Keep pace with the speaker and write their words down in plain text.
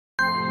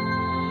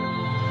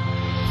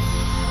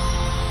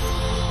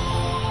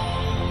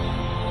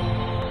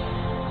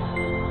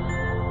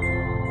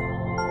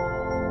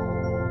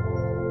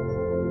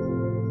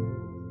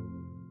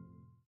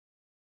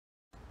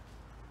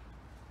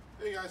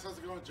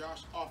going?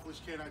 Josh, Off-Leash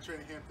Canine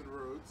Training, Hampton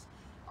Roads.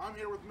 I'm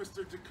here with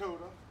Mr.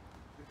 Dakota.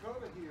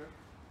 Dakota here,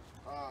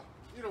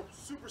 you know,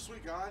 super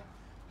sweet guy.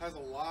 Has a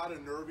lot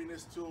of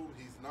nerviness to him.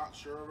 He's not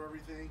sure of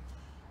everything.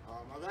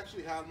 I've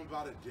actually had him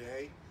about a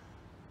day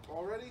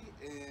already,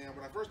 and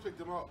when I first picked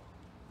him up,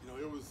 you know,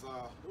 it was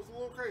a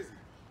little crazy.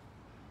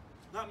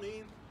 Not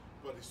mean,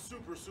 but he's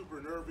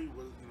super nervy.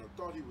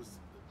 Thought he was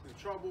in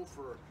trouble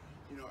for,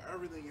 you know,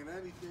 everything and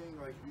anything.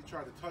 Like if you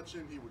try to touch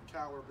him, he would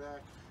cower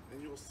back,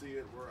 and you'll see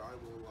it where I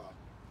will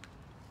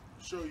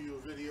show you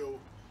a video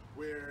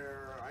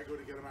where I go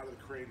to get him out of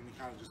the crate and he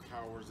kind of just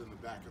cowers in the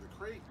back of the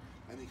crate,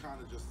 and he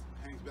kind of just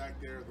hangs back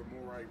there. The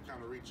more I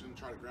kind of reach in,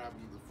 try to grab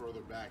him, the further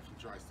back he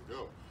tries to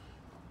go.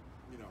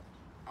 You know,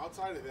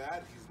 outside of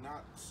that, he's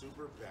not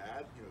super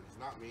bad. You know, he's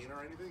not mean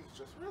or anything. He's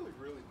just really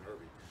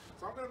nervy.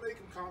 So I'm going to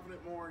make him confident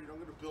more. You know,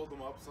 I'm going to build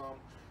him up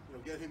some. You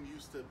know, get him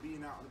used to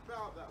being out and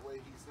about. That way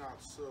he's not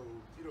so,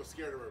 you know,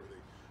 scared of everything.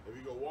 If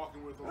you go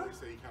walking with him, they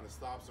say he kind of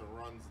stops and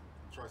runs,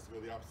 tries to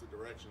go the opposite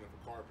direction if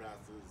a car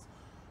passes,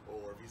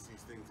 or if he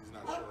sees things he's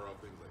not sure of,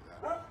 things like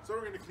that. So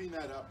we're going to clean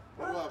that up.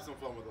 We'll have some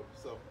fun with him.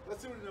 So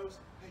let's see what he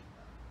knows. Hey,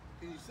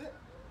 can you sit?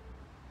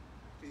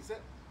 Can you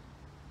sit?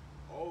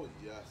 Oh,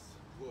 yes.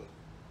 Good.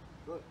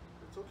 Good.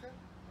 It's okay.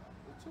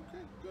 It's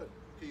okay. Good.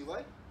 Can you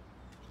lay?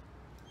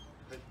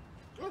 Hey.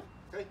 Good.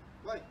 Hey,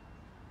 lay.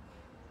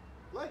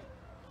 Lay.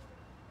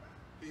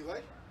 Can you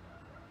lay?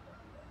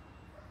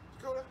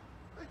 Dakota.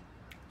 Hey.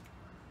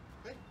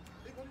 Hey.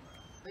 Hey, buddy.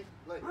 Hey,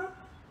 lay.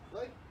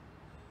 Lay.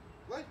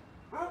 Lay.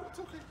 It's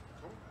okay.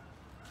 Come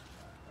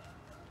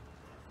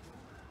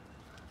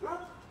on.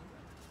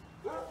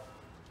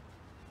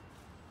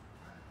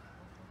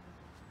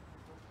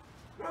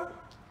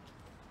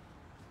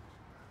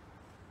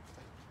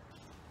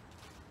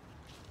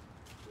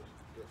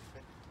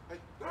 Hey,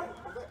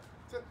 come back.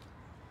 Sit.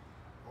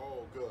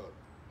 Oh, good.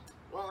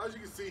 Well, as you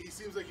can see, he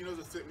seems like he knows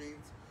what sit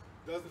means.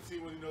 Doesn't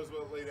seem when he knows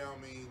what lay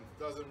down means.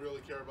 Doesn't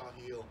really care about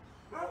heel.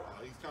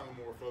 He's kind of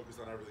more focused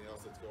on everything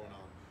else that's going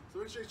on. So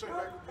make sure you check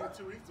back with me in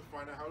 2 weeks to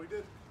find out how he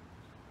did.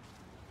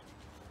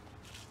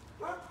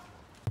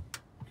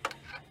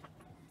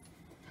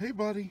 Hey,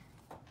 buddy.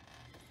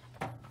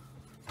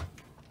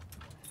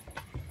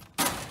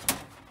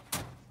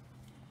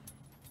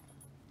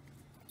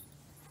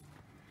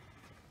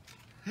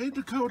 Hey,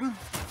 Dakota.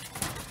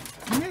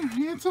 Come here,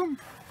 handsome.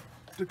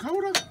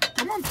 Dakota,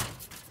 come on.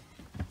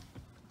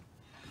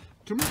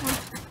 Come here, buddy.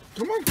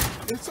 Come on.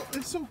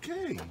 It's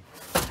okay.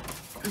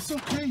 It's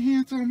okay,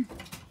 handsome.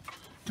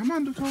 Come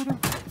on, Dakota.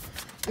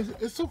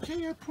 It's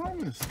okay, I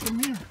promise. Come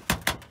here.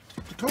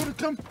 Dakota,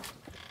 come.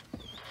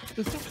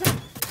 It's okay.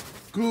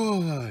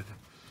 Good.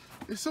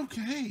 It's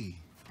okay.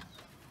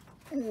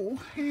 Oh,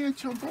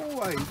 handsome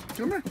boy.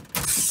 Come here.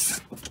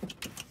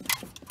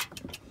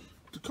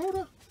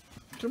 Dakota,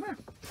 come here.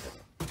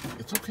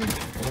 It's okay.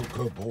 Oh,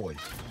 good boy.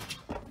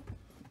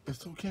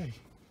 It's okay.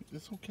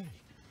 It's okay.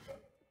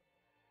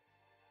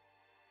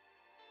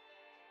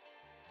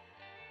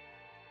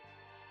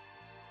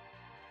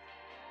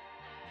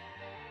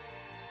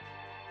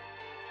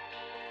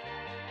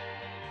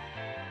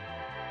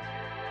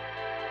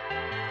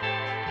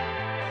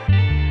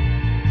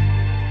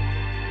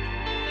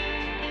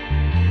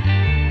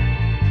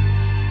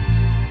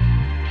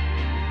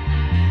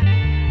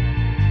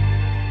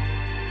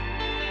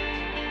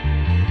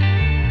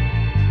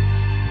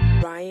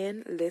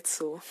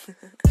 Little.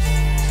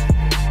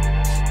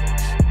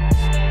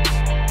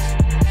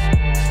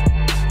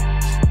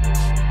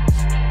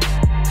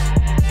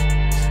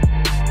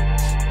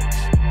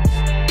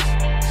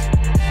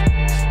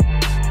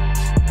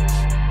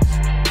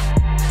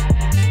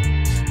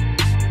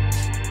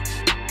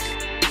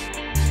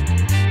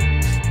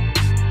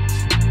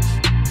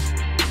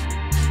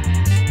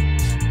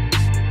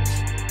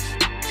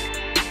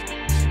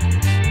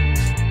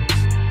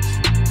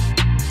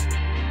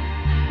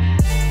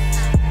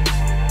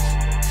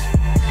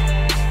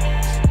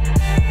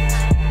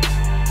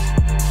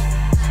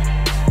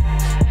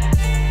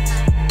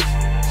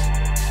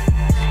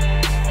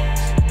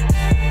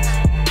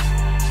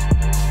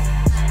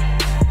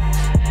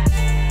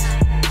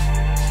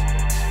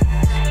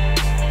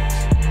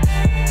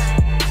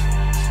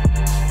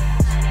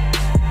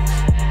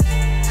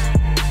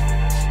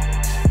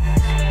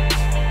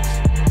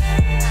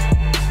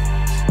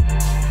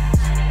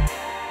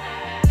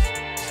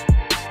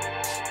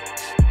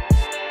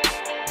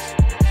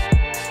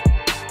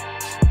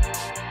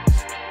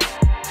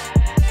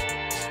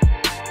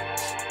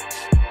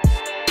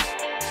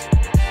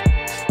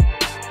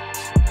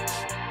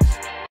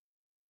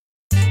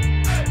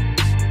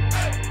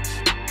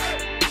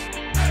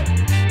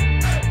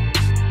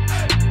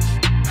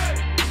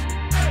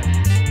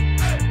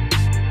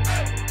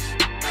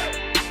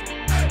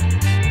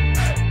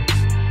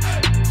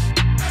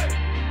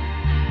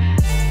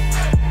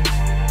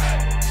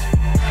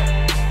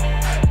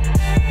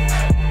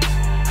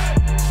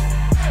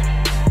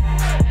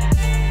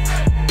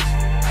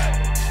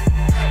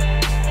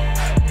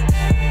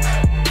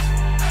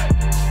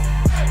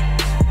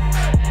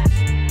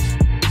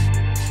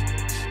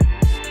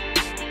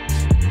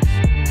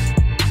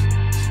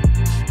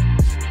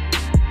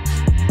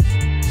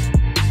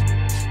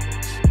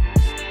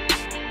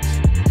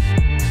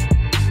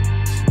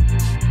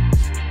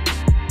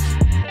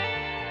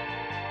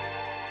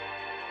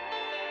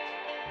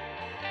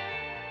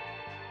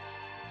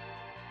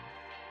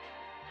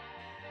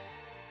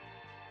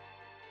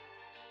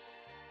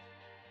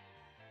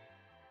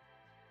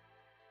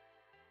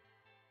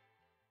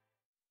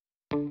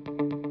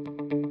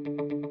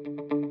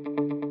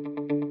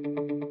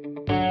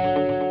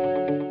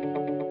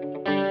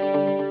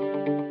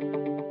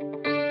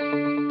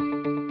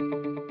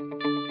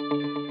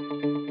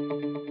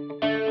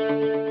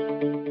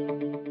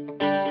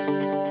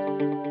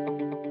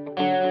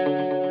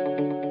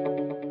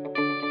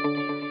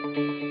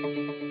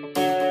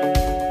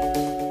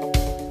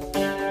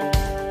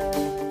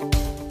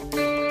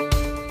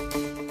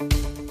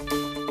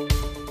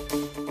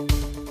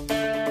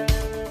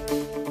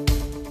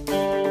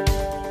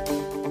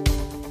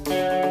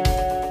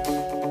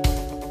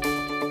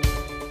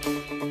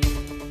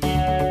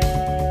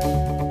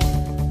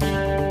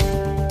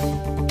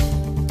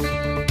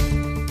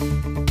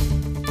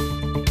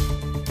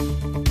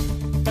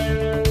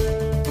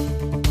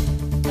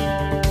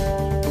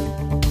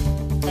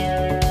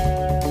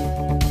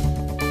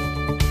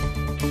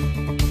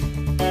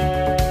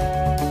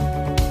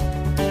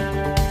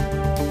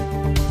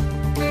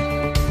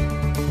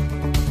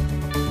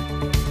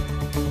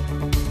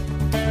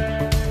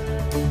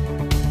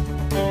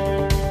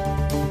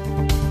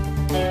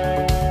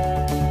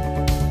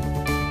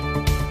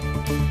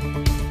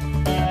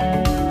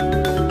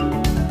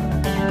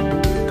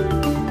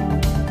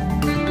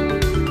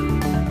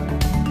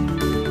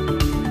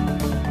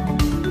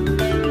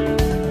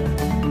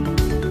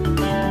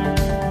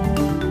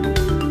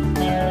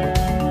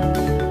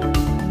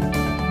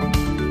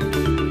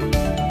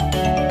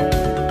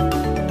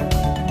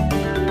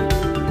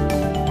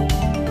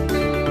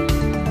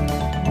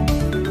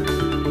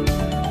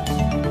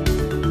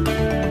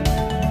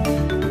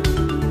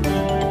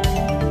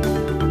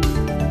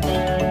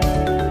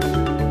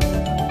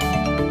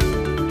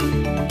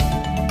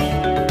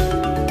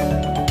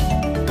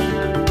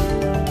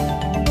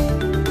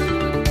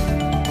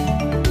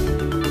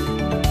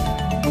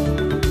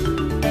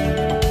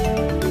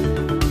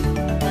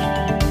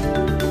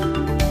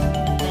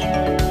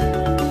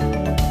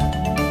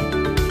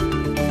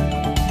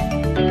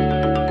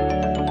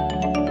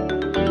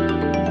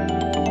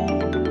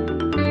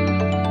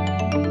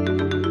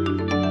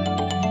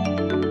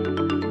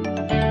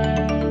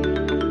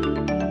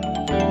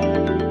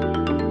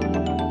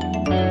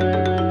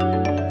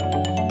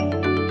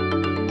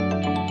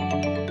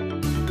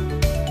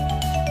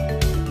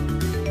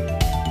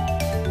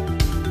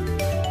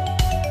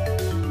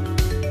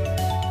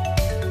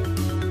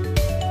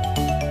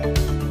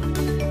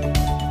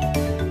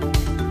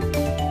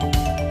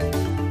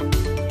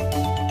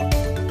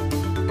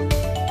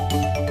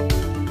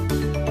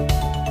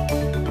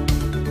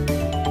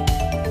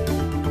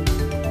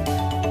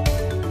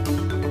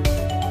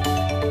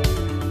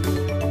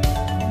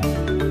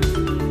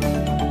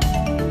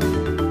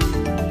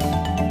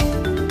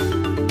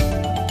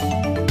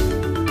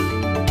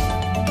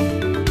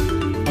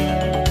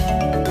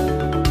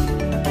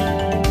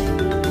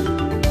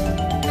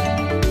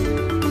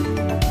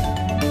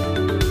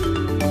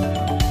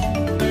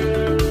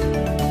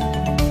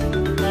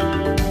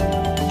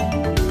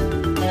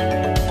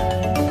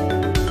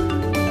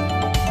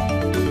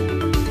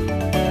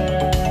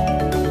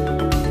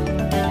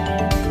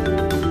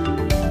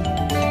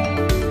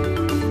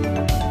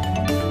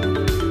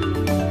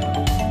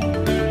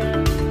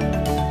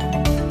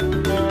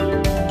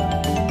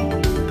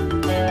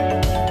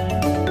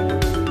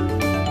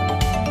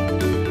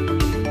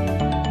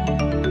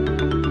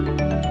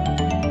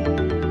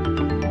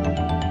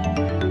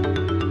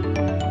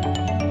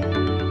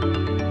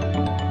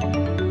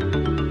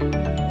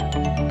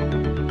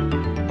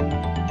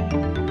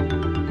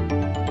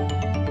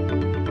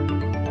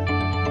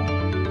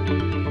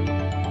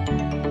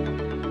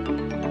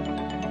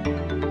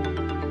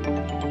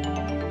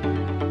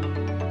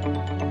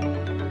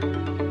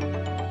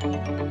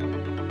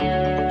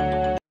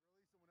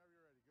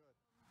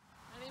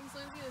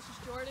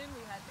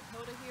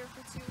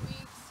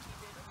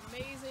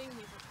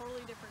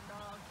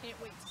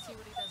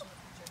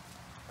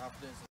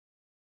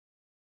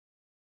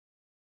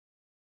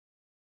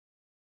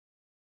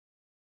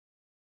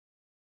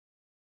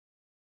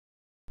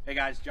 Hey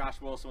guys, Josh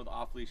Wilson with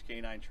Off-Leash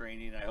Canine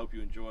Training. I hope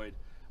you enjoyed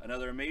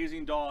another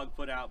amazing dog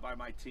put out by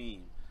my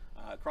team.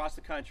 Across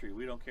the country,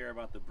 we don't care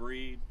about the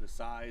breed, the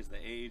size, the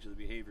age, or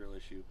the behavioral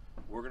issue.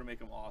 We're gonna make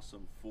them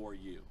awesome for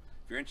you.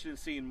 If you're interested in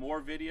seeing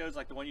more videos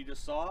like the one you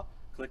just saw,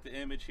 click the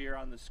image here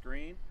on the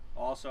screen.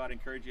 Also, I'd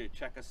encourage you to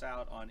check us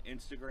out on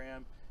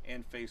Instagram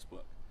and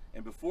Facebook.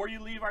 And before you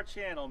leave our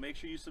channel, make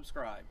sure you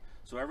subscribe.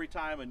 So every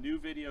time a new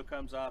video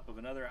comes up of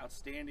another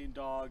outstanding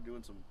dog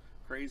doing some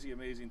crazy,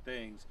 amazing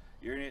things,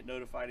 you're gonna get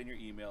notified in your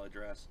email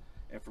address.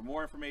 And for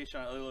more information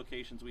on other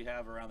locations we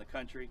have around the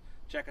country,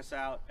 check us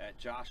out at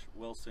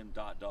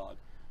joshwilson.dog.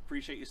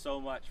 Appreciate you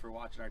so much for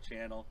watching our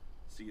channel.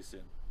 See you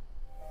soon.